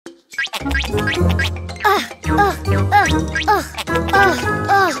Oh!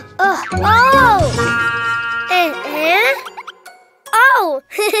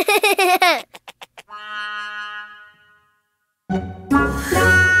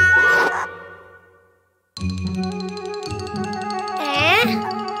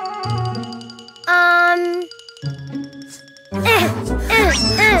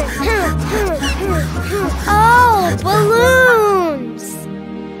 Oh, balloons!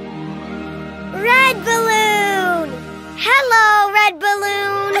 Red balloon! Hello, red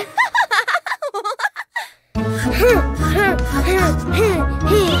balloon!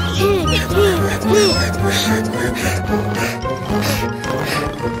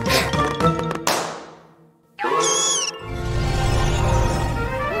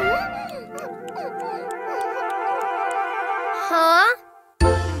 Huh?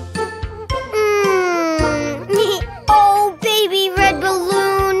 Oh, baby red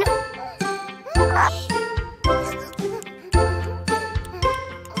balloon.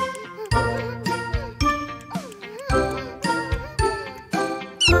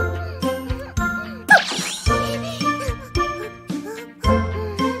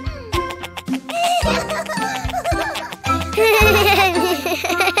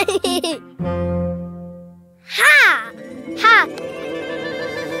 Ha! Ha!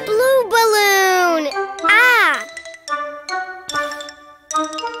 Blue balloon! Ah!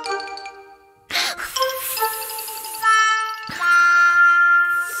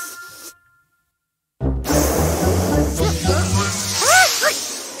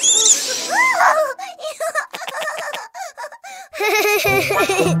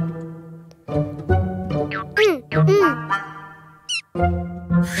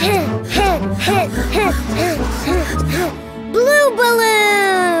 Blue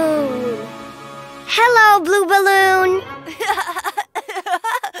balloon! Hello, blue balloon!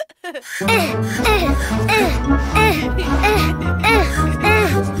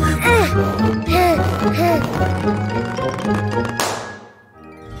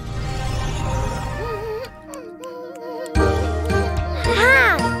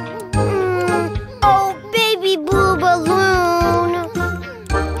 Oh, baby blue balloon!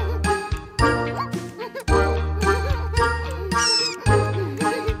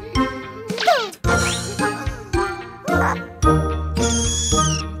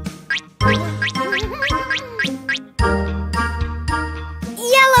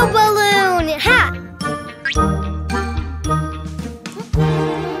 Yellow balloon! Ha!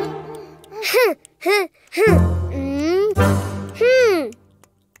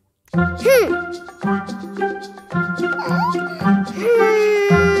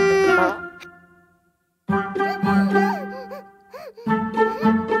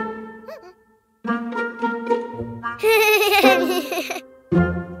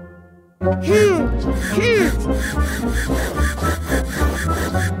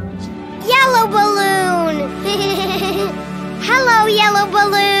 Yellow balloon! Hello, yellow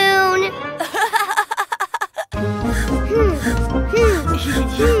balloon!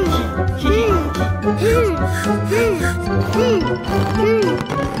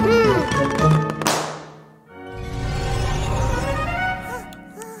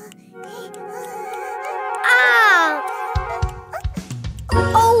 Ah!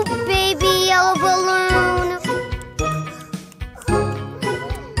 Oh, baby yellow balloon!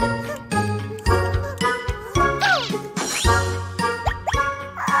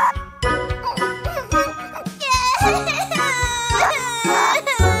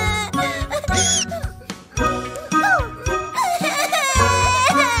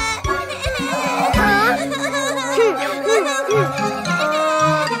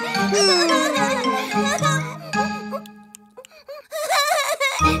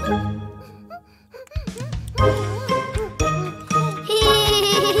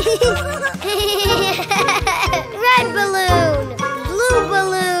 Red balloon, blue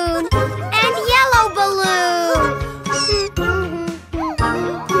balloon, and yellow balloon.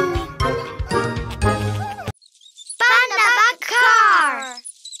 Panda car.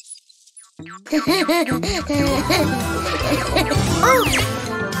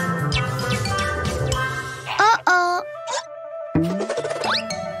 Uh-oh.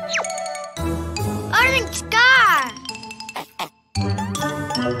 Orange car.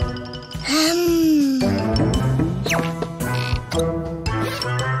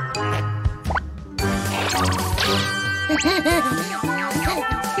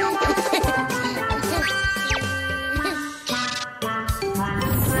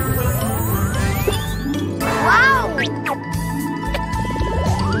 Wow!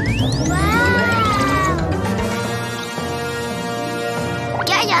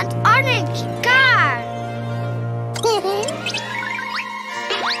 giant orange car.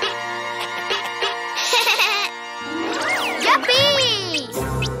 Yuppie!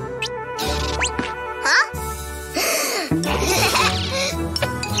 Huh?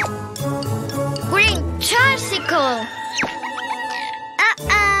 Green tricycle.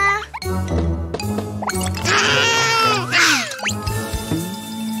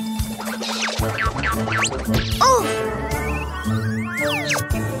 Oh!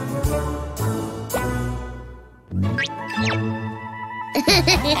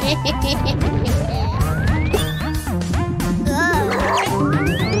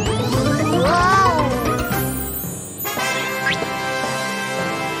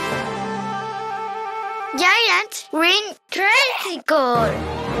 Giant green tricycle.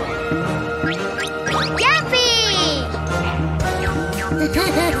 Yuppie!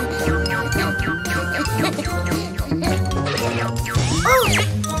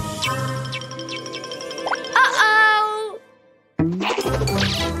 Uh-oh!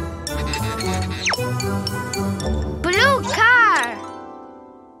 Blue car.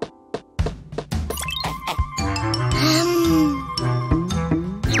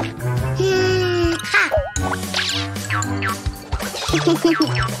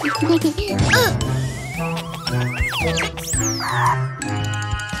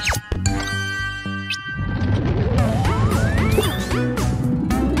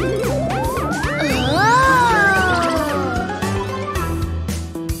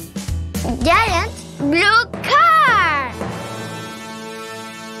 Giant blue car.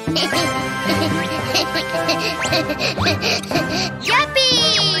 Yuppie!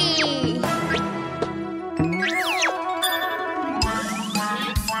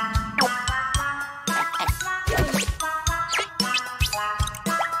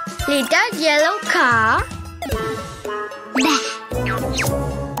 Little yellow car.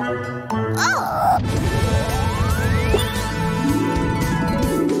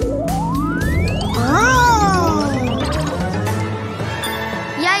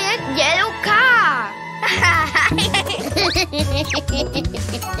 Giant yellow car.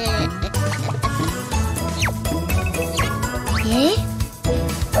 Eh?